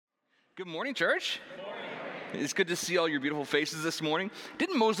Good morning, church. Good morning. It's good to see all your beautiful faces this morning.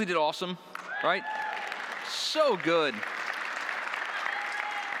 Didn't Mosley did awesome, right? So good.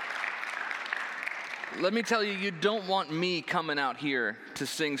 Let me tell you, you don't want me coming out here to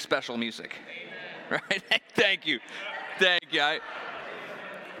sing special music, right? Thank you.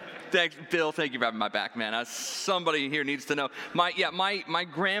 Thanks, Bill. Thank you for having my back, man. Somebody here needs to know. My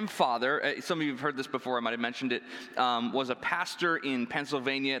grandfather. Some of you have heard this before. I might have mentioned it. Was a pastor in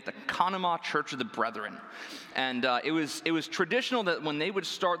Pennsylvania at the Conemaugh Church of the Brethren, and it was traditional that when they would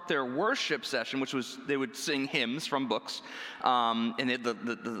start their worship session, which was they would sing hymns from books, and they had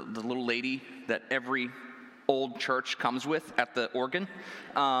the little lady that every old church comes with at the organ.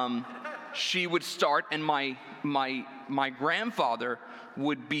 She would start, and my grandfather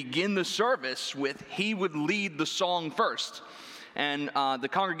would begin the service with, he would lead the song first. And the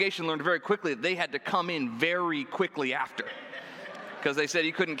congregation learned very quickly that they had to come in very quickly after, because they said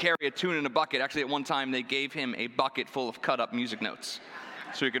he couldn't carry a tune in a bucket. Actually, at one time, they gave him a bucket full of cut-up music notes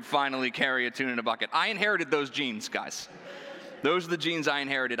so he could finally carry a tune in a bucket. I inherited those genes, guys. Those are the genes I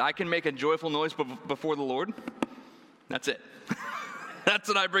inherited. I can make a joyful noise before the Lord. That's it. That's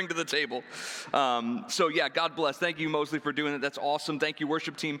what I bring to the table. So yeah, God bless. Thank you, Mosley, for doing it. That's awesome. Thank you,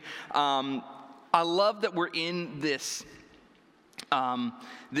 worship team. I love that we're in this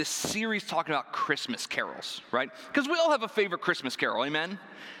series talking about Christmas carols, right? Because we all have a favorite Christmas carol, amen?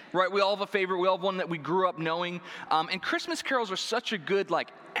 Right? We all have a favorite. We all have one that we grew up knowing. And Christmas carols are such a good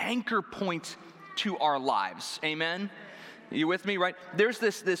anchor point to our lives, amen? You with me, right? There's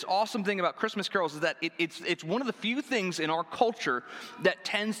this awesome thing about Christmas carols is that it's one of the few things in our culture that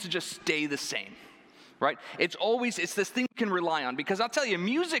tends to just stay the same, right? It's this thing you can rely on, because I'll tell you,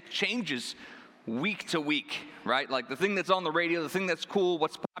 music changes week to week, right? Like the thing that's on the radio, the thing that's cool,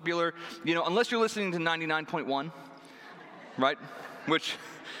 what's popular, unless you're listening to 99.1, right? Which,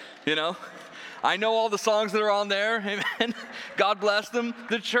 I know all the songs that are on there, amen. God bless them.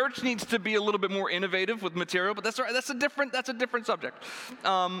 The church needs to be a little bit more innovative with material, but that's all right. That's a different subject.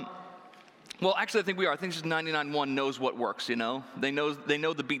 Well, actually, I think we are. I think just 99.1 knows what works. They know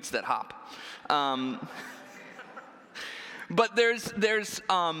the beats that hop. But there's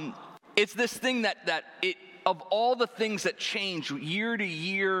it's this thing that of all the things that change year to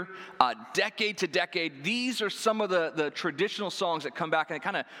year, decade to decade, these are some of the traditional songs that come back and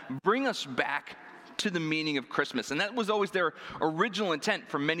kind of bring us back to the meaning of Christmas. And that was always their original intent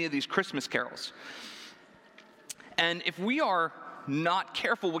for many of these Christmas carols. And if we are not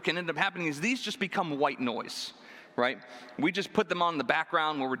careful, what can end up happening is these just become white noise, right? We just put them on in the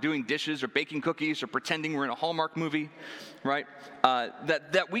background where we're doing dishes or baking cookies or pretending we're in a Hallmark movie, right?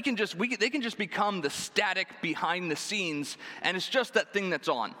 They can just become the static behind the scenes, and it's just that thing that's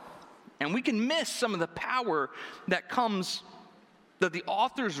on. And we can miss some of the power that the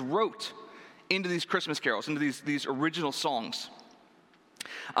authors wrote into these Christmas carols, into these original songs.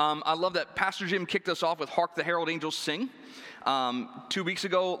 I love that Pastor Jim kicked us off with "Hark the Herald Angels Sing." 2 weeks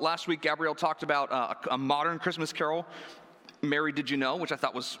ago, last week, Gabrielle talked about a modern Christmas carol, "Mary, Did You Know?" which I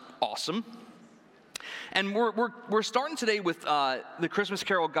thought was awesome. And we're starting today with the Christmas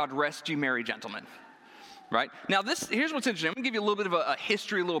carol, "God Rest Ye Merry Gentlemen." Right? Now, here's what's interesting. I'm going to give you a little bit of a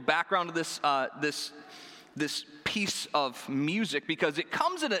history, a little background of this piece of music, because it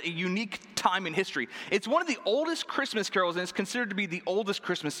comes at a unique time in history. It's one of the oldest Christmas carols, and it's considered to be the oldest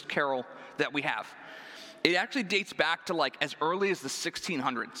Christmas carol that we have. It actually dates back to as early as the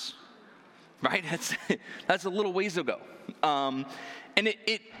 1600s, right? That's a little ways ago. And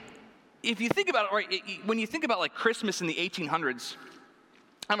if you think about it, right, when you think about Christmas in the 1800s,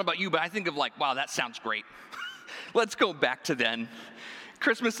 I don't know about you, but I think of wow, that sounds great. Let's go back to then.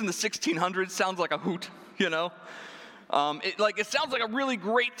 Christmas in the 1600s sounds like a hoot, It sounds like a really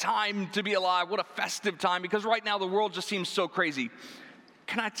great time to be alive. What a festive time, because right now the world just seems so crazy.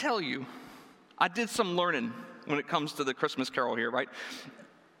 Can I tell you, I did some learning when it comes to the Christmas carol here, right?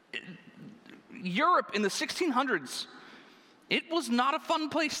 Europe in the 1600s, it was not a fun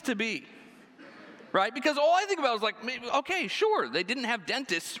place to be, right? Because all I think about is okay, sure, they didn't have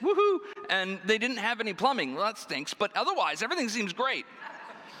dentists, woohoo, and they didn't have any plumbing. Well, that stinks, but otherwise, everything seems great.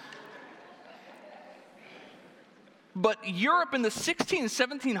 But Europe in the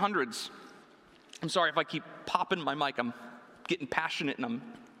 1700s, I'm sorry if I keep popping my mic, I'm getting passionate and I'm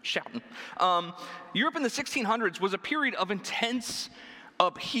shouting. Europe in the 1600s was a period of intense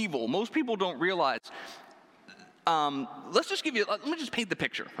upheaval. Most people don't realize. Let me just paint the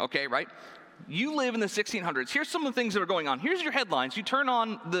picture, okay, right? You live in the 1600s. Here's some of the things that are going on. Here's your headlines. You turn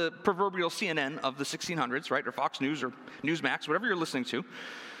on the proverbial CNN of the 1600s, right, or Fox News or Newsmax, whatever you're listening to.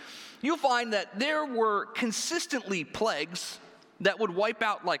 You'll find that there were consistently plagues that would wipe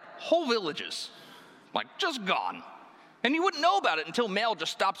out like whole villages, like just gone. And you wouldn't know about it until mail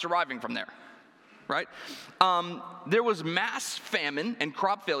just stops arriving from there, right? There was mass famine and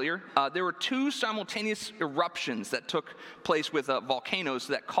crop failure. There were 2 simultaneous eruptions that took place with volcanoes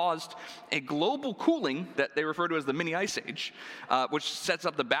that caused a global cooling that they refer to as the mini ice age, which sets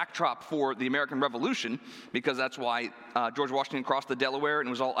up the backdrop for the American Revolution, because that's why George Washington crossed the Delaware and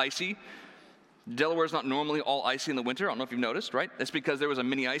it was all icy. Delaware is not normally all icy in the winter. I don't know if you've noticed, right? That's because there was a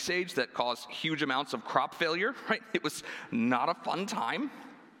mini ice age that caused huge amounts of crop failure, right? It was not a fun time.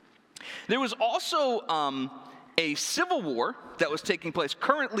 There was also a civil war that was taking place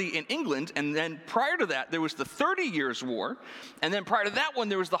currently in England, and then prior to that, there was the 30 Years' War, and then prior to that one,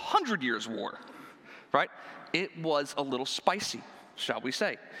 there was the 100 Years' War, right? It was a little spicy, shall we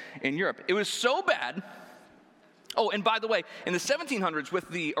say, in Europe. It was so bad. Oh, and by the way, in the 1700s, with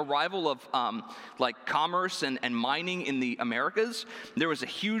the arrival of like commerce and mining in the Americas, there was a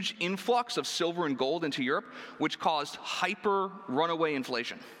huge influx of silver and gold into Europe, which caused hyper runaway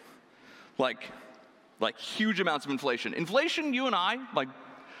inflation. Like huge amounts of inflation. Inflation, you and I,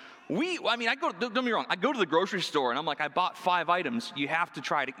 don't get me wrong, I go to the grocery store and I'm like, I bought 5 items, you have to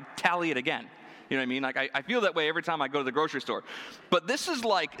try to tally it again. You know what I mean? Like I feel that way every time I go to the grocery store. But this is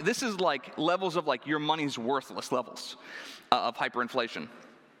like levels of like your money's worthless levels of hyperinflation.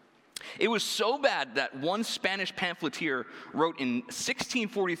 It was so bad that one Spanish pamphleteer wrote in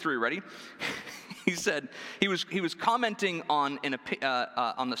 1643. Ready? He said he was commenting on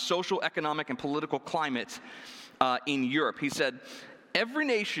the social, economic, and political climate in Europe. He said, "Every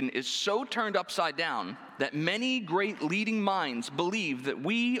nation is so turned upside down that many great leading minds believe that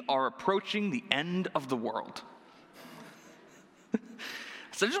we are approaching the end of the world."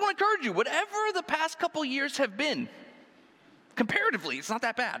 So I just want to encourage you, whatever the past couple years have been, comparatively, it's not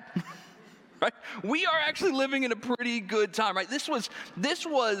that bad, right? We are actually living in a pretty good time, right? This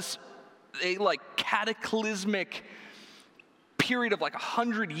was a like cataclysmic period of like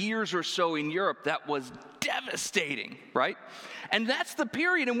 100 years or so in Europe that was devastating, right? And that's the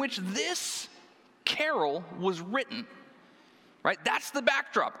period in which this carol was written, right? That's the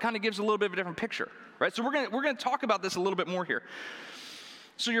backdrop. Kind of gives a little bit of a different picture, right? So we're gonna talk about this a little bit more here.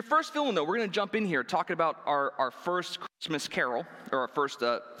 So your first fill-in, though, we're going to jump in here talking about our first Christmas carol, or our first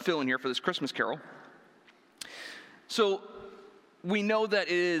fill-in here for this Christmas carol. So we know that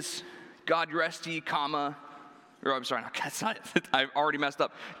it is God rest ye, comma, or I'm sorry, that's not it. I've already messed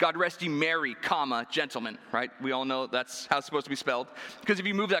up. God rest ye merry, comma, gentlemen, right? We all know that's how it's supposed to be spelled. Because if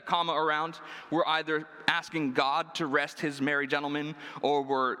you move that comma around, we're either asking God to rest his merry gentlemen, or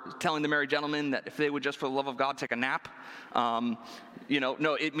we're telling the merry gentlemen that if they would just for the love of God take a nap.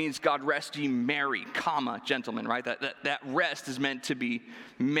 No, it means God rest ye merry, comma, gentlemen, right? That rest is meant to be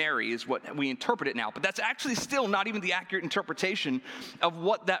merry is what we interpret it now. But that's actually still not even the accurate interpretation of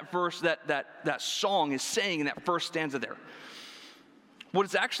what that verse, that song is saying in that first stanza there. What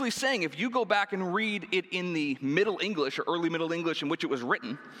it's actually saying, if you go back and read it in the Middle English or early Middle English in which it was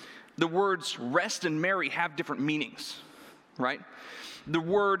written, the words rest and merry have different meanings, right? The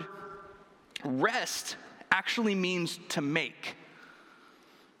word rest actually means to make.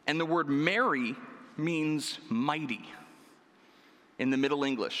 And the word merry means mighty in the Middle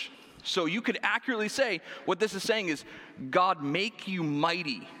English. So you could accurately say what this is saying is, God make you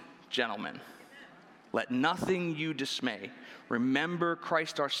mighty, gentlemen. Let nothing you dismay. Remember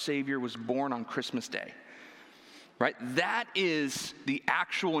Christ our Savior was born on Christmas Day. Right? That is the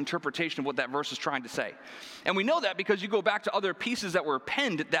actual interpretation of what that verse is trying to say. And we know that because you go back to other pieces that were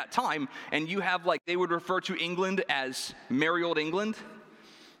penned at that time, and you have they would refer to England as merry old England.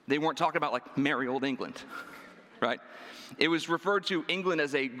 They weren't talking about merry old England, right? It was referred to England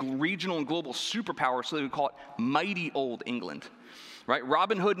as a regional and global superpower, so they would call it mighty old England, right?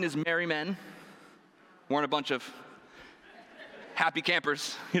 Robin Hood and his merry men weren't a bunch of happy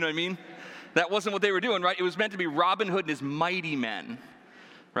campers, you know what I mean? That wasn't what they were doing, right? It was meant to be Robin Hood and his mighty men,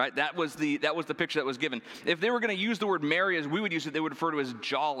 right? That was the picture that was given. If they were going to use the word merry as we would use it, they would refer to it as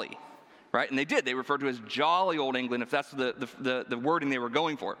jolly, right? And they did. They referred to it as jolly old England if that's the wording they were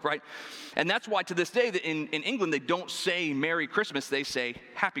going for, right? And that's why to this day in England they don't say Merry Christmas, they say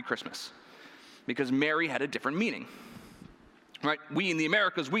Happy Christmas, because merry had a different meaning, right? We in the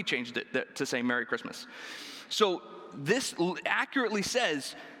Americas, we changed it to say Merry Christmas. So this accurately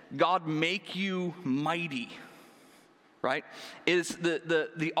says, God make you mighty, right? Is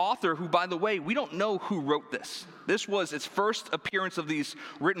the author who, by the way, we don't know who wrote this. This was its first appearance of these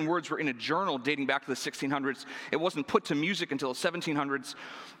written words were in a journal dating back to the 1600s. It wasn't put to music until the 1700s.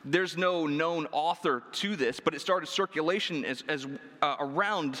 There's no known author to this, but it started circulation as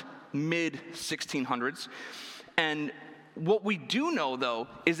around mid-1600s. And what we do know, though,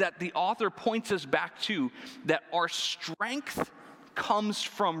 is that the author points us back to that our strength comes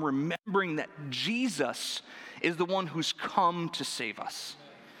from remembering that Jesus is the one who's come to save us,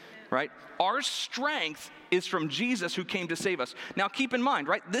 right? Our strength is from Jesus who came to save us. Now, keep in mind,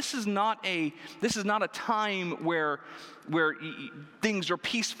 right? This is not a time where things are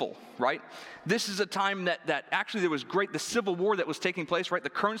peaceful, right? This is a time that actually there was the Civil War that was taking place, right? The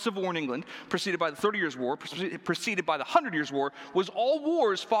current Civil War in England, preceded by the 30 Years' War, preceded by the 100 Years' War, was all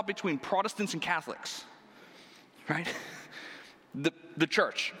wars fought between Protestants and Catholics, right? The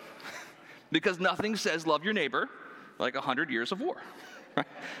church. Because nothing says love your neighbor like 100 years of war. Right?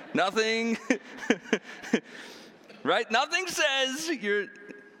 Nothing, right? Nothing says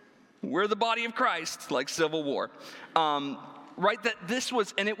we're the body of Christ like Civil War. Right? That this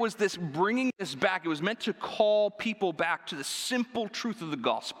was, and it was this bringing this back. It was meant to call people back to the simple truth of the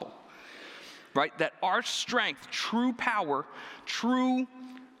gospel. Right? That our strength, true power, true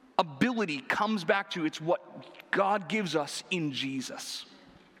ability comes back to it's what God gives us in Jesus.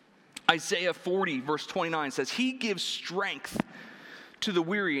 Isaiah 40 verse 29 says, He gives strength to the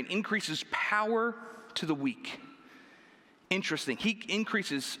weary and increases power to the weak. Interesting. He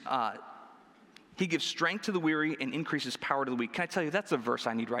gives strength to the weary and increases power to the weak. Can I tell you, that's a verse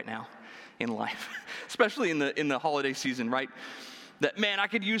I need right now in life, especially in the holiday season, right? That, man, I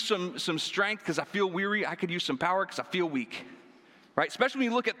could use some strength because I feel weary. I could use some power because I feel weak, right? Especially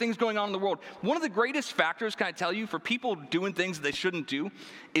when you look at things going on in the world. One of the greatest factors, can I tell you, for people doing things that they shouldn't do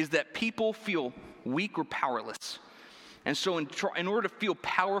is that people feel weak or powerless. And so in order to feel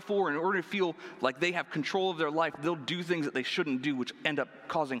powerful or in order to feel like they have control of their life, they'll do things that they shouldn't do, which end up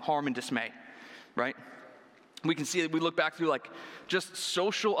causing harm and dismay, right? We can see that we look back through like just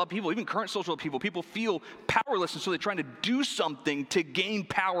social upheaval, even current social upheaval. People feel powerless, and so they're trying to do something to gain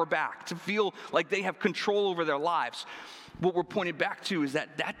power back, to feel like they have control over their lives. What we're pointing back to is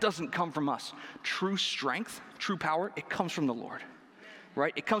that doesn't come from us. True strength, true power, it comes from the Lord,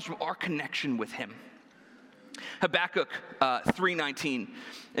 right? It comes from our connection with Him. Habakkuk 3:19,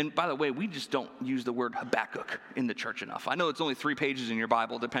 and by the way, we just don't use the word Habakkuk in the church enough. I know it's only 3 pages in your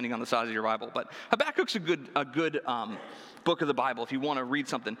Bible, depending on the size of your Bible, but Habakkuk's a good book of the Bible if you want to read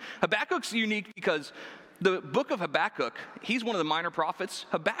something. Habakkuk's unique because the book of Habakkuk, he's one of the minor prophets.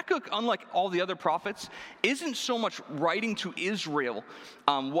 Habakkuk, unlike all the other prophets, isn't so much writing to Israel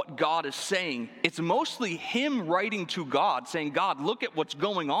what God is saying. It's mostly him writing to God, saying, God, look at what's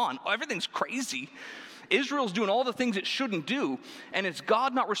going on. Everything's crazy. Israel's doing all the things it shouldn't do, and it's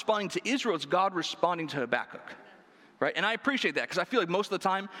God not responding to Israel, it's God responding to Habakkuk, right? And I appreciate that because I feel like most of the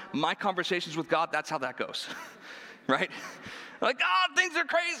time, my conversations with God, that's how that goes, right? Like, God, things are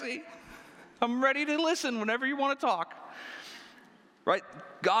crazy. I'm ready to listen whenever you want to talk, right?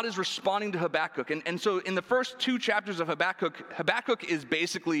 God is responding to Habakkuk. And so in the first 2 chapters of Habakkuk is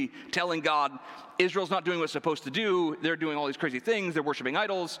basically telling God, Israel's not doing what it's supposed to do. They're doing all these crazy things. They're worshiping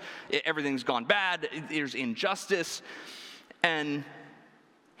idols. Everything's gone bad. There's injustice. And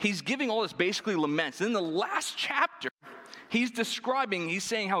he's giving all this basically laments. In the last chapter, he's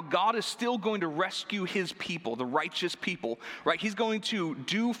saying how God is still going to rescue his people, the righteous people, right? He's going to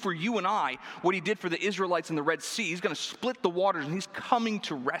do for you and I what he did for the Israelites in the Red Sea. He's going to split the waters, and he's coming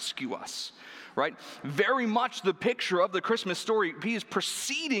to rescue us, right? Very much the picture of the Christmas story. He is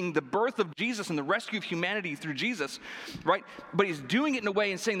preceding the birth of Jesus and the rescue of humanity through Jesus, right? But he's doing it in a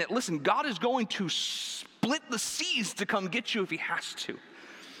way and saying that, listen, God is going to split the seas to come get you if he has to.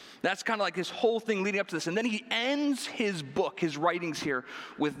 That's kind of like his whole thing leading up to this. And then he ends his book, his writings here,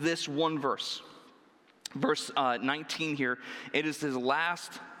 with this one verse. Verse 19 here. It is his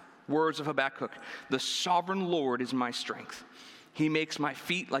last words of Habakkuk. The sovereign Lord is my strength. He makes my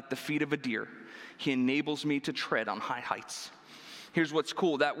feet like the feet of a deer. He enables me to tread on high heights. Here's what's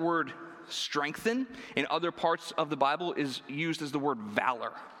cool. That word strengthen in other parts of the Bible is used as the word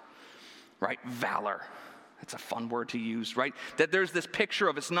valor, right? Valor. It's a fun word to use, right? That there's this picture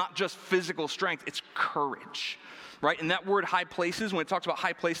of it's not just physical strength, it's courage, right? And that word high places, when it talks about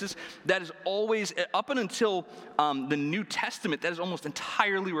high places, that is always, up and until the New Testament, that is almost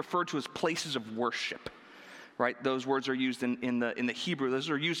entirely referred to as places of worship, right? Those words are used in the Hebrew.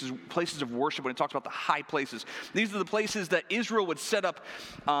 Those are used as places of worship when it talks about the high places. These are the places that Israel would set up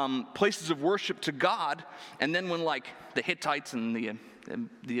places of worship to God, and then when like the Hittites and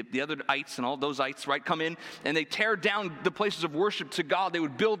the other ites and all those ites, right, come in and they tear down the places of worship to God. They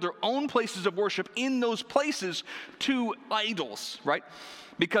would build their own places of worship in those places to idols, right?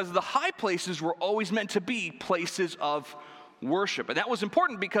 Because the high places were always meant to be places of worship. And that was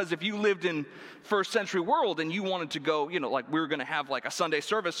important because if you lived in first century world and you wanted to go, like we were going to have like a Sunday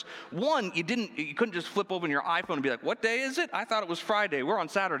service, one, you couldn't just flip open your iPhone and be like, what day is it? I thought it was Friday. We're on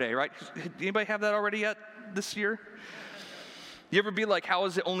Saturday, right? Anybody have that already yet this year? You ever be like, how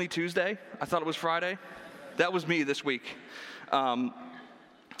is it only Tuesday? I thought it was Friday. That was me this week. You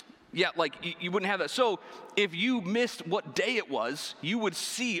wouldn't have that. So if you missed what day it was, you would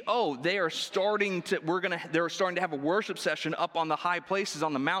see, they're starting to have a worship session up on the high places,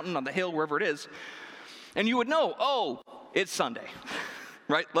 on the mountain, on the hill, wherever it is. And you would know, it's Sunday,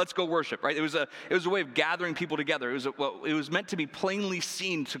 right? Let's go worship, right? It was a way of gathering people together. It was meant to be plainly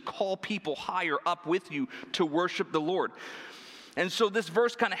seen, to call people higher up with you to worship the Lord. And so this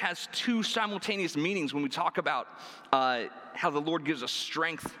verse kind of has two simultaneous meanings when we talk about how the Lord gives us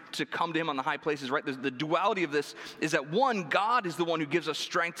strength to come to him on the high places, right? The duality of this is that one, God is the one who gives us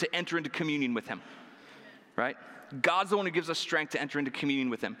strength to enter into communion with him, right? God's the one who gives us strength to enter into communion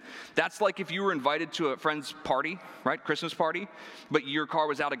with him. That's like if you were invited to a friend's party, right? Christmas party, but your car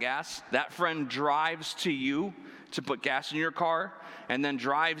was out of gas. That friend drives to you to put gas in your car and then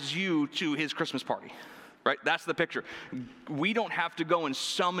drives you to his Christmas party. Right? That's the picture. We don't have to go and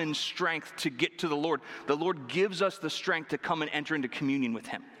summon strength to get to the Lord. The Lord gives us the strength to come and enter into communion with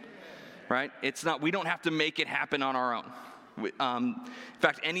him. Right? We don't have to make it happen on our own. In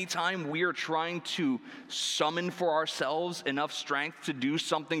fact, anytime we are trying to summon for ourselves enough strength to do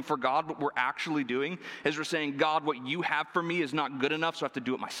something for God, what we're actually doing is we're saying, God, what you have for me is not good enough, so I have to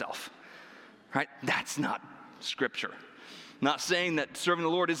do it myself. Right? That's not Scripture. Not saying that serving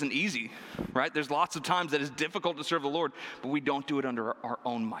the Lord isn't easy, right? There's lots of times that it's difficult to serve the Lord, but we don't do it under our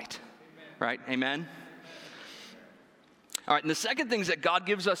own might, right? Amen? All right, and the second thing is that God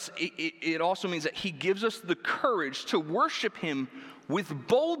gives us, it also means that he gives us the courage to worship him with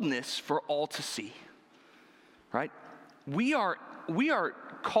boldness for all to see, right? We are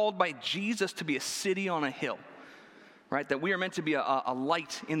called by Jesus to be a city on a hill, right? That we are meant to be a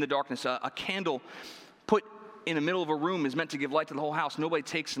light in the darkness, a candle put in the middle of a room is meant to give light to the whole house. Nobody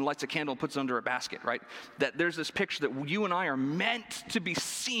takes and lights a candle and puts it under a basket, right? That there's this picture that you and I are meant to be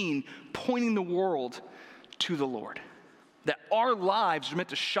seen pointing the world to the Lord. That our lives are meant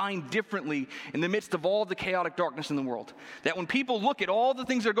to shine differently in the midst of all the chaotic darkness in the world. That when people look at all the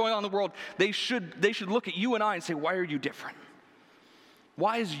things that are going on in the world, they should look at you and I and say, why are you different?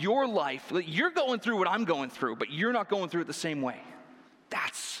 Why is your life, you're going through what I'm going through, but you're not going through it the same way.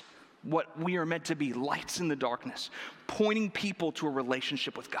 That's what we are meant to be, lights in the darkness, pointing people to a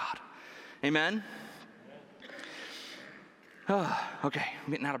relationship with God. Amen? Okay,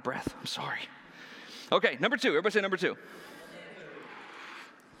 I'm getting out of breath. I'm sorry. Okay, number two. Everybody say number two.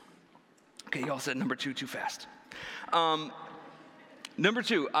 Okay, y'all said number two too fast. Number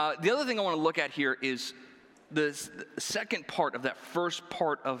two, the other thing I want to look at here is the second part of that first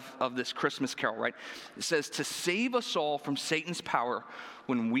part of this Christmas carol, right? It says, to save us all from Satan's power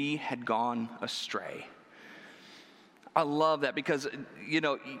when we had gone astray. I love that because,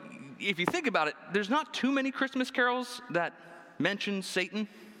 if you think about it, there's not too many Christmas carols that mention Satan.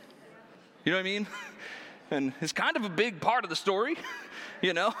 You know what I mean? And it's kind of a big part of the story,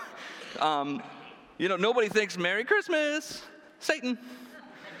 nobody thinks, Merry Christmas, Satan.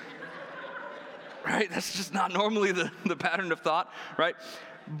 Right? That's just not normally the pattern of thought, right?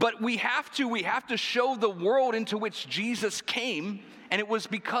 But we have to show the world into which Jesus came, and it was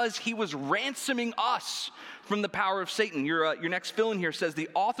because he was ransoming us from the power of Satan. Your next fill-in here says, the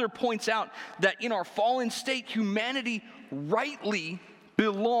author points out that in our fallen state, humanity rightly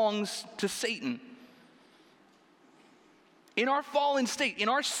belongs to Satan. In our fallen state, in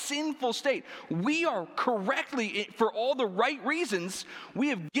our sinful state, we are correctly, for all the right reasons, we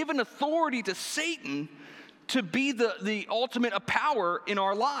have given authority to Satan to be the ultimate of power in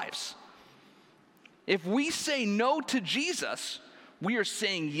our lives. If we say no to Jesus, we are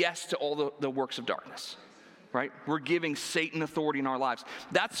saying yes to all the works of darkness, right? We're giving Satan authority in our lives.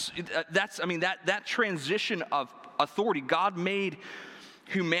 That transition of authority, God made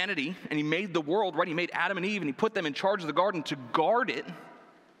humanity, and he made the world, right? He made Adam and Eve, and he put them in charge of the garden to guard it,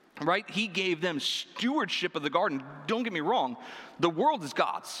 right? He gave them stewardship of the garden. Don't get me wrong, the world is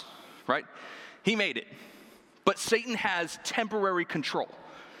God's, right? He made it. But Satan has temporary control.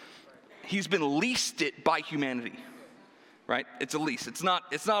 He's been leased it by humanity, right? It's a lease. It's not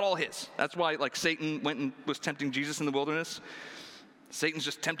all his. That's why, Satan went and was tempting Jesus in the wilderness. Satan's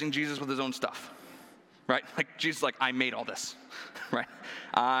just tempting Jesus with his own stuff. Right? Jesus I made all this, right?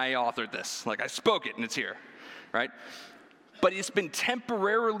 I authored this. I spoke it and it's here, right? But it's been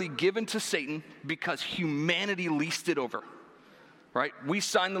temporarily given to Satan because humanity leased it over, right? We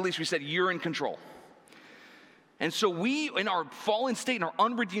signed the lease. We said, you're in control. And so we, in our fallen state, in our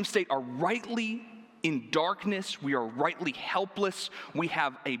unredeemed state, are rightly in darkness. We are rightly helpless. We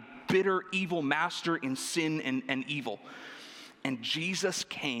have a bitter, evil master in sin and evil. And Jesus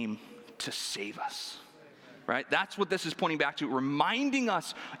came to save us. Right? That's what this is pointing back to, reminding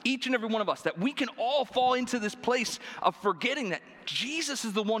us, each and every one of us, that we can all fall into this place of forgetting that Jesus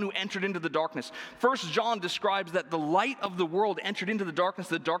is the one who entered into the darkness. 1 John describes that the light of the world entered into the darkness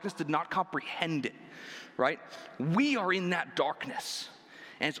did not comprehend it. Right? We are in that darkness.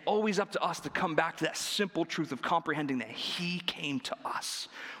 And it's always up to us to come back to that simple truth of comprehending that he came to us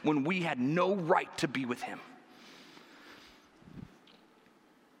when we had no right to be with him.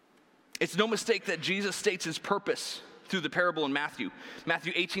 It's no mistake that Jesus states his purpose through the parable in Matthew.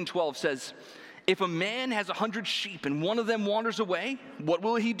 Matthew 18:12 says, if a man has 100 sheep and one of them wanders away, what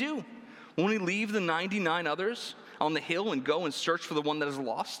will he do? Won't he leave the 99 others on the hill and go and search for the one that is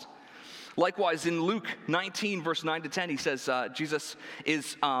lost? Likewise, in Luke 19, verse 9 to 10, he says Jesus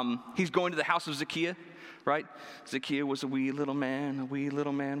is, he's going to the house of Zacchaeus, right? Zacchaeus was a wee little man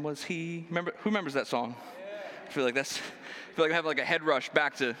was he. Who remembers that song? Yeah. I feel like I have like a head rush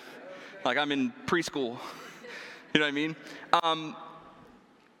back to, like I'm in preschool. You know what I mean?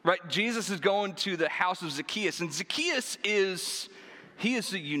 Right? Jesus is going to the house of Zacchaeus. And Zacchaeus is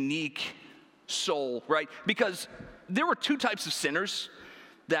a unique soul, right? Because there were two types of sinners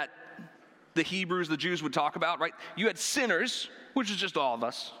that the Hebrews, the Jews would talk about, right? You had sinners, which is just all of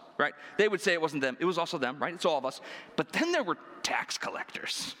us, right? They would say it wasn't them. It was also them, right? It's all of us. But then there were tax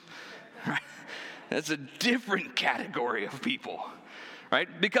collectors, right? That's a different category of people. Right?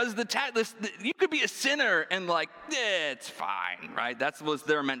 Because you could be a sinner and like, it's fine, right? That was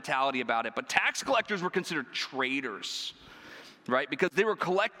their mentality about it. But tax collectors were considered traitors, right? Because they were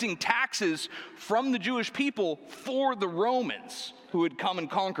collecting taxes from the Jewish people for the Romans who had come and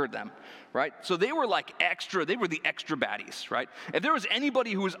conquered them, right? So they were like they were the extra baddies, right? If there was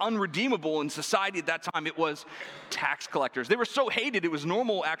anybody who was unredeemable in society at that time, it was tax collectors. They were so hated, it was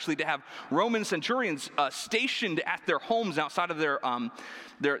normal actually to have Roman centurions stationed at their homes outside of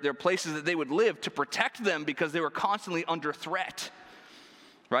their places that they would live to protect them because they were constantly under threat,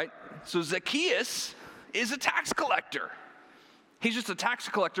 right? So Zacchaeus is a tax collector. He's just a tax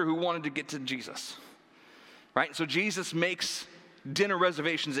collector who wanted to get to Jesus, right? So Jesus makes dinner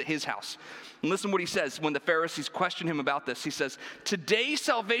reservations at his house. And listen what he says when the Pharisees question him about this. He says, today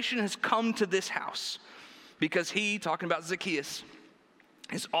salvation has come to this house because he, talking about Zacchaeus,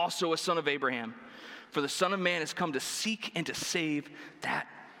 is also a son of Abraham. For the Son of Man has come to seek and to save that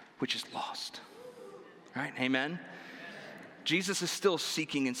which is lost. Right? Amen? Jesus is still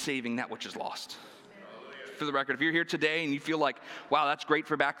seeking and saving that which is lost. For the record, if you're here today and you feel like, wow, that's great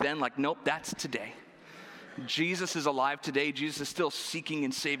for back then, like, nope, that's today. Jesus is alive today. Jesus is still seeking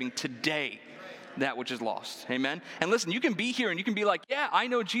and saving today that which is lost. Amen? And listen, you can be here and you can be like, yeah, I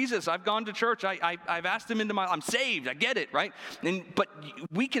know Jesus. I've gone to church. I've asked him into I'm saved. I get it, right? But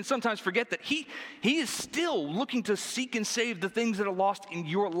we can sometimes forget that he is still looking to seek and save the things that are lost in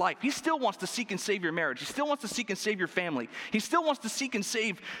your life. He still wants to seek and save your marriage. He still wants to seek and save your family. He still wants to seek and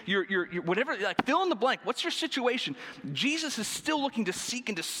save your whatever, like fill in the blank. What's your situation? Jesus is still looking to seek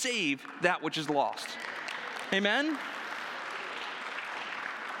and to save that which is lost. Amen?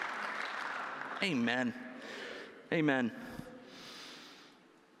 Amen. Amen.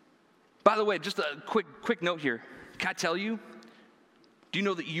 By the way, just a quick note here. Can I tell you? Do you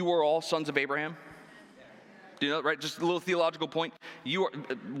know that you are all sons of Abraham? Do you know, right? Just a little theological point. You are,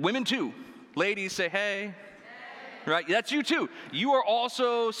 women too. Ladies, say hey. Right? That's you too. You are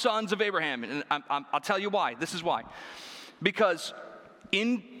also sons of Abraham. And I'll tell you why. This is why. Because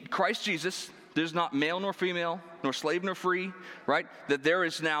in Christ Jesus, there's not male nor female, nor slave nor free, right? That there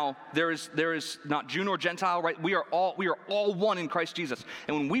is not Jew nor Gentile, right? We are all one in Christ Jesus.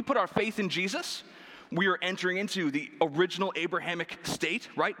 And when we put our faith in Jesus, we are entering into the original Abrahamic state,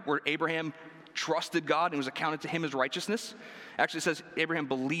 right? Where Abraham trusted God and it was accounted to him as righteousness. Actually, it says Abraham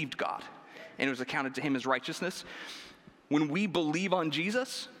believed God and it was accounted to him as righteousness. When we believe on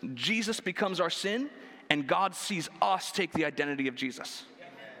Jesus, Jesus becomes our sin and God sees us take the identity of Jesus.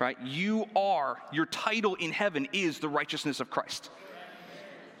 Right? Your title in heaven is the righteousness of Christ.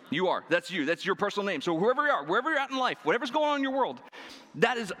 You are. That's you. That's your personal name. So wherever you are, wherever you're at in life, whatever's going on in your world,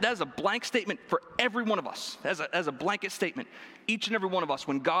 that is a blank statement for every one of us. As a blanket statement. Each and every one of us,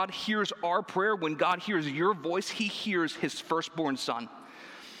 when God hears our prayer, when God hears your voice, he hears his firstborn son.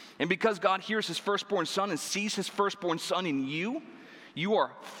 And because God hears his firstborn son and sees his firstborn son in you, you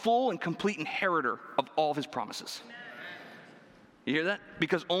are full and complete inheritor of all of his promises. You hear that?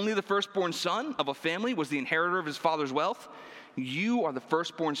 Because only the firstborn son of a family was the inheritor of his father's wealth. You are the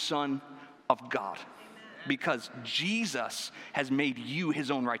firstborn son of God. because Jesus has made you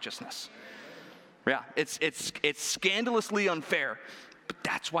his own righteousness. Yeah, it's scandalously unfair, but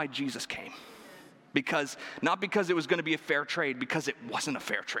that's why Jesus came. Not because it was going to be a fair trade, because it wasn't a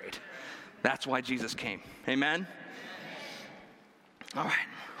fair trade. That's why Jesus came. Amen? All right.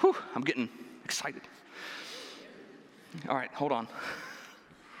 Whew, I'm getting excited. All right, hold on.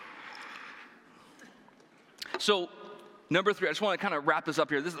 So, number 3, I just want to kind of wrap this up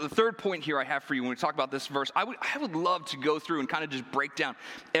here. This is the third point here I have for you when we talk about this verse. I would love to go through and kind of just break down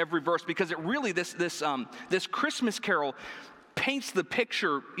every verse, because it really, this Christmas carol paints the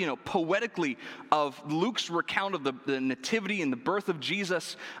picture, poetically of Luke's recount of the nativity and the birth of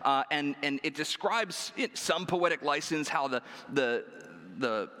Jesus, and it describes some poetic license how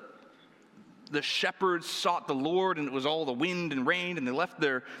the shepherds sought the Lord, and it was all the wind and rain, and they left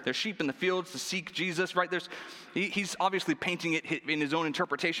their sheep in the fields to seek Jesus, right? He's obviously painting it in his own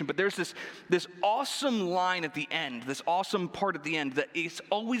interpretation, but there's this awesome line at the end, this awesome part at the end that is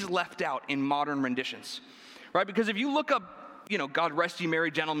always left out in modern renditions, right? Because if you look up, God Rest Ye Merry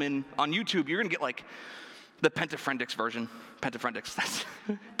Gentlemen on YouTube, you're going to get like the Pentafrendics version. Pentafrendics, that's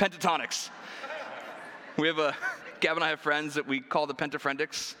Pentatonics. Gavin and I have friends that we call the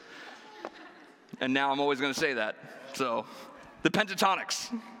Pentafrendics. And now I'm always going to say that. So, the Pentatonics.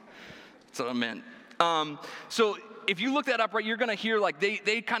 That's what I meant. So, if you look that up, right, you're going to hear like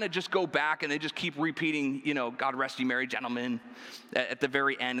they kind of just go back and they just keep repeating, God Rest Ye Merry Gentlemen at the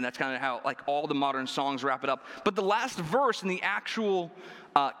very end. And that's kind of how like all the modern songs wrap it up. But the last verse in the actual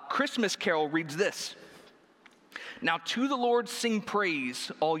Christmas carol reads this. Now to the Lord sing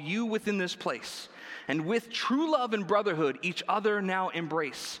praise, all you within this place. And with true love and brotherhood, each other now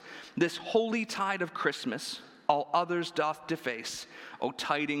embrace. This holy tide of Christmas, all others doth deface. O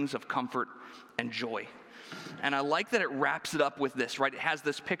tidings of comfort and joy. And I like that it wraps it up with this, right? It has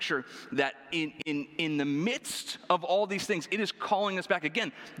this picture that in the midst of all these things, it is calling us back.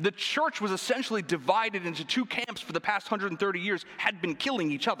 Again, the church was essentially divided into 2 camps for the past 130 years, had been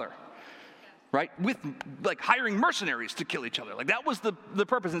killing each other. Right, with like hiring mercenaries to kill each other. Like that was the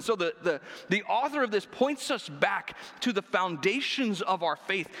purpose. And so the author of this points us back to the foundations of our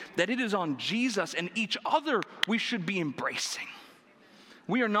faith, that it is on Jesus and each other we should be embracing.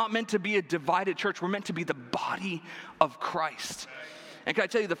 We are not meant to be a divided church. We're meant to be the body of Christ. And can I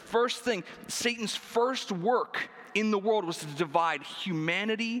tell you, the first thing, Satan's first work in the world was to divide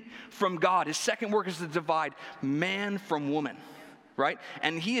humanity from God. His second work is to divide man from woman. Right?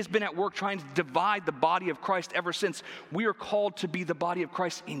 And he has been at work trying to divide the body of Christ ever since. We are called to be the body of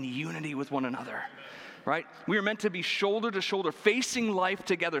Christ in unity with one another. Right? We are meant to be shoulder to shoulder, facing life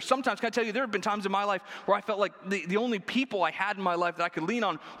together. Sometimes, can I tell you, there have been times in my life where I felt like the only people I had in my life that I could lean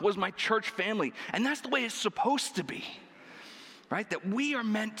on was my church family. And that's the way it's supposed to be. Right? That we are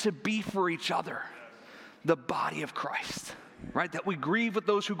meant to be for each other, the body of Christ. Right? That we grieve with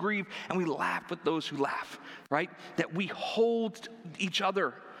those who grieve and we laugh with those who laugh. Right? That we hold each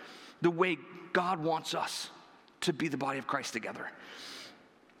other the way God wants us to be the body of Christ together.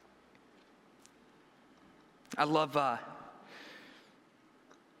 I love,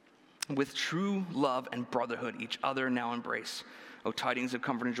 with true love and brotherhood, each other now embrace. O tidings of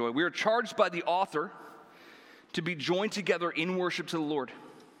comfort and joy. We are charged by the author to be joined together in worship to the Lord.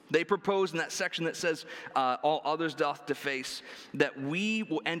 They propose in that section that says, all others doth deface, that we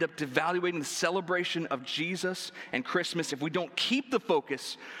will end up devaluating the celebration of Jesus and Christmas if we don't keep the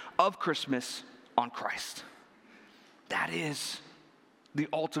focus of Christmas on Christ. That is the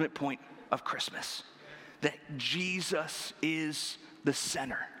ultimate point of Christmas, that Jesus is the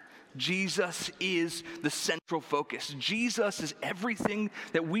center. Jesus is the central focus. Jesus is everything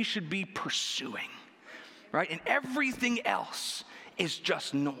that we should be pursuing, right? And everything else is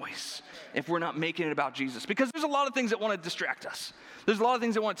just noise if we're not making it about Jesus. Because there's a lot of things that want to distract us. There's a lot of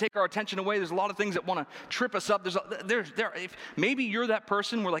things that want to take our attention away. There's a lot of things that want to trip us up. If maybe you're that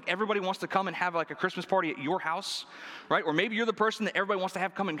person where like everybody wants to come and have like a Christmas party at your house, right? Or maybe you're the person that everybody wants to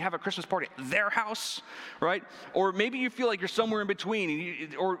come and have a Christmas party at their house, right? Or maybe you feel like you're somewhere in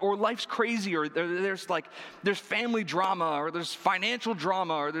between, or life's crazy, or there's family drama, or there's financial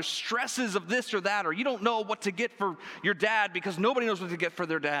drama, or there's stresses of this or that, or you don't know what to get for your dad because nobody knows what to get for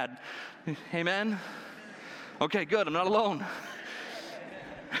their dad. Amen? Okay, good. I'm not alone.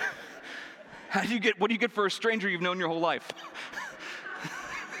 What do you get for a stranger you've known your whole life?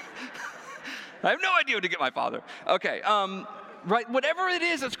 I have no idea what to get my father. Okay, right, whatever it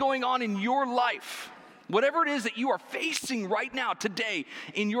is that's going on in your life, whatever it is that you are facing right now, today,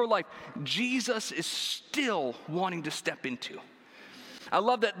 in your life, Jesus is still wanting to step into. I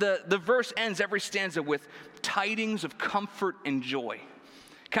love that the verse ends every stanza with tidings of comfort and joy.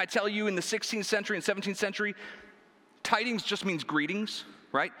 Can I tell you, in the 16th century and 17th century, tidings just means greetings,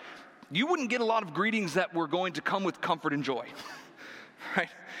 right? You wouldn't get a lot of greetings that were going to come with comfort and joy, right?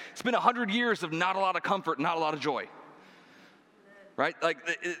 It's been 100 years of not a lot of comfort, not a lot of joy, right? Like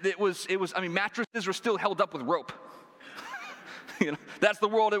it was. I mean, mattresses were still held up with rope. You know, that's the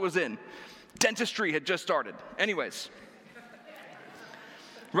world it was in. Dentistry had just started. Anyways,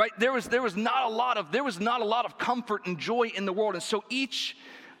 right? There was not a lot of comfort and joy in the world, and so each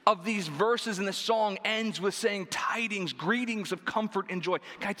of these verses in the song ends with saying tidings, greetings of comfort and joy.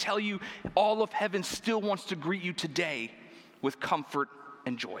 Can I tell you, all of heaven still wants to greet you today with comfort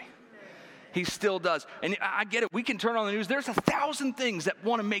and joy. He still does. And I get it. We can turn on the news. There's 1,000 things that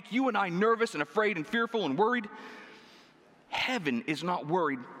want to make you and I nervous and afraid and fearful and worried. Heaven is not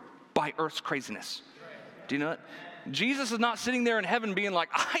worried by earth's craziness. Do you know that? Jesus is not sitting there in heaven being like,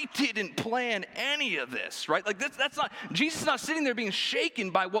 I didn't plan any of this, right? Like that's not, Jesus is not sitting there being shaken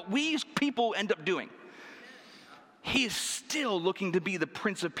by what we people end up doing. He is still looking to be the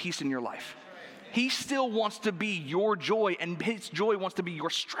Prince of Peace in your life. He still wants to be your joy, and his joy wants to be your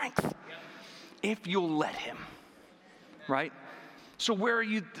strength if you'll let him, right? So where are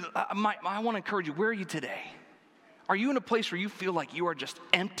you? I want to encourage you, where are you today? Are you in a place where you feel like you are just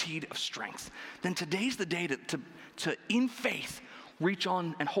emptied of strength? Then today's the day to in faith, reach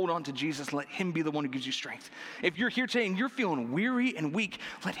on and hold on to Jesus and let him be the one who gives you strength. If you're here today and you're feeling weary and weak,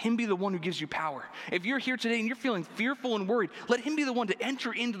 let him be the one who gives you power. If you're here today and you're feeling fearful and worried, let him be the one to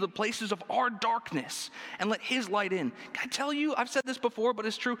enter into the places of our darkness and let his light in. Can I tell you, I've said this before, but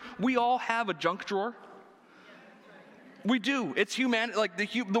it's true. We all have a junk drawer. We do. It's human. Like the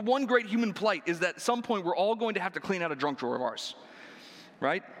one great human plight is that at some point we're all going to have to clean out a junk drawer of ours,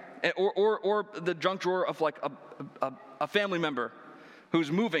 right? Or the junk drawer of like a family member who's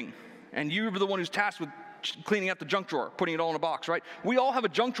moving, and you're the one who's tasked with cleaning out the junk drawer, putting it all in a box, right? We all have a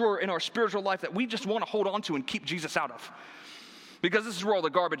junk drawer in our spiritual life that we just want to hold on to and keep Jesus out of. Because this is where all the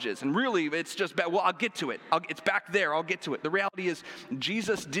garbage is. And really, it's just bad. Well, I'll get to it. It's back there. I'll get to it. The reality is,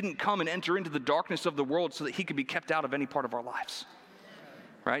 Jesus didn't come and enter into the darkness of the world so that he could be kept out of any part of our lives.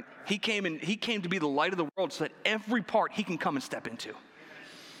 Right? He came to be the light of the world so that every part he can come and step into.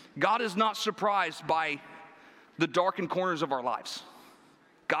 God is not surprised by the darkened corners of our lives.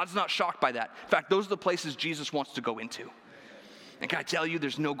 God's not shocked by that. In fact, those are the places Jesus wants to go into. And can I tell you,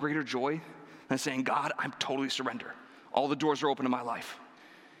 there's no greater joy than saying, God, I'm totally surrendered. All the doors are open in my life.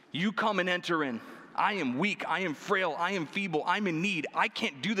 You come and enter in. I am weak. I am frail. I am feeble. I'm in need. I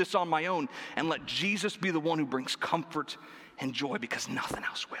can't do this on my own. And let Jesus be the one who brings comfort and joy, because nothing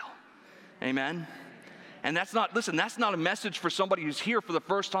else will. Amen? And that's not a message for somebody who's here for the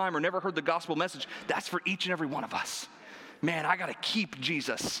first time or never heard the gospel message. That's for each and every one of us. Man, I got to keep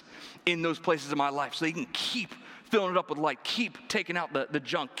Jesus in those places of my life so he can keep filling it up with light, keep taking out the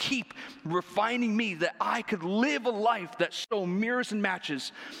junk, keep refining me that I could live a life that so mirrors and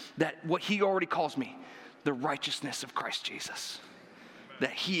matches that what he already calls me, the righteousness of Christ Jesus,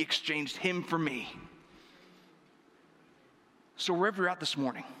 that he exchanged him for me. So wherever you're at this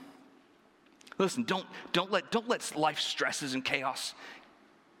morning, listen, don't let life stresses and chaos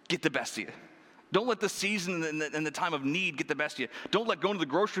get the best of you. Don't let the season and the time of need get the best of you. Don't let going to the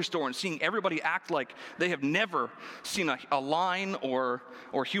grocery store and seeing everybody act like they have never seen a line or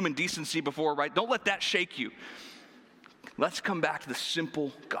human decency before, right? Don't let that shake you. Let's come back to the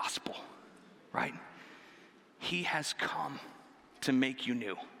simple gospel, right? He has come to make you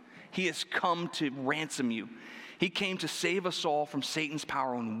new. He has come to ransom you. He came to save us all from Satan's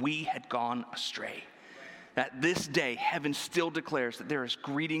power when we had gone astray. That this day, heaven still declares that there is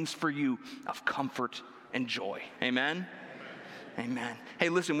greetings for you of comfort and joy. Amen? Amen. Hey,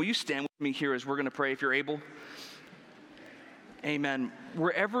 listen, will you stand with me here as we're going to pray if you're able? Amen.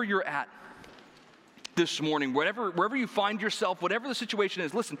 Wherever you're at this morning, wherever you find yourself, whatever the situation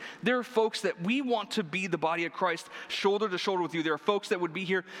is, listen, there are folks that we want to be the body of Christ shoulder to shoulder with you. There are folks that would be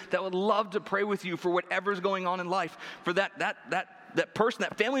here that would love to pray with you for whatever's going on in life, for that person,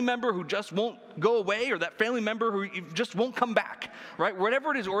 that family member who just won't go away, or that family member who just won't come back, right?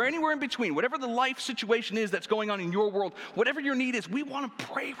 Whatever it is, or anywhere in between, whatever the life situation is that's going on in your world, whatever your need is, we want to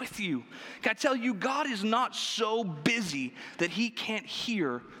pray with you. Can I tell you, God is not so busy that he can't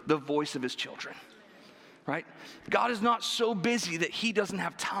hear the voice of his children, right? God is not so busy that he doesn't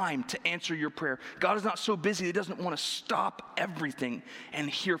have time to answer your prayer. God is not so busy that he doesn't want to stop everything and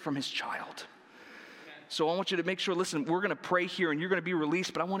hear from his child. So I want you to make sure, listen, we're going to pray here and you're going to be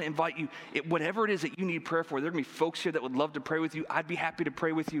released, but I want to invite you, whatever it is that you need prayer for, there are going to be folks here that would love to pray with you. I'd be happy to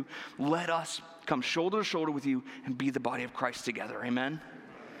pray with you. Let us come shoulder to shoulder with you and be the body of Christ together. Amen?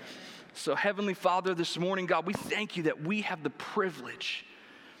 So Heavenly Father, this morning, God, we thank you that we have the privilege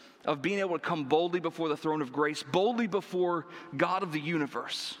of being able to come boldly before the throne of grace, boldly before God of the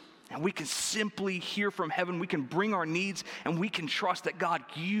universe. And we can simply hear from heaven, we can bring our needs, and we can trust that, God,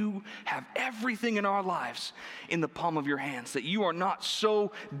 you have everything in our lives in the palm of your hands, that you are not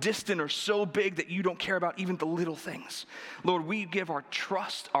so distant or so big that you don't care about even the little things. Lord, we give our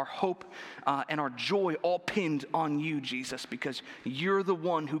trust, our hope, and our joy all pinned on you, Jesus, because you're the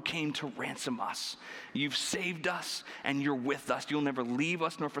one who came to ransom us. You've saved us, and you're with us. You'll never leave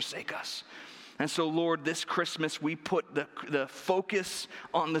us nor forsake us. And so, Lord, this Christmas, we put the focus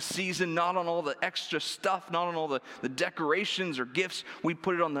on the season, not on all the extra stuff, not on all the decorations or gifts. We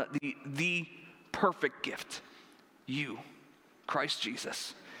put it on the perfect gift, you, Christ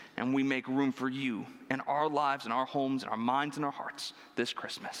Jesus. And we make room for you in our lives, in our homes, in our minds, and our hearts this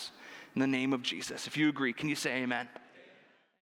Christmas. In the name of Jesus. If you agree, can you say amen?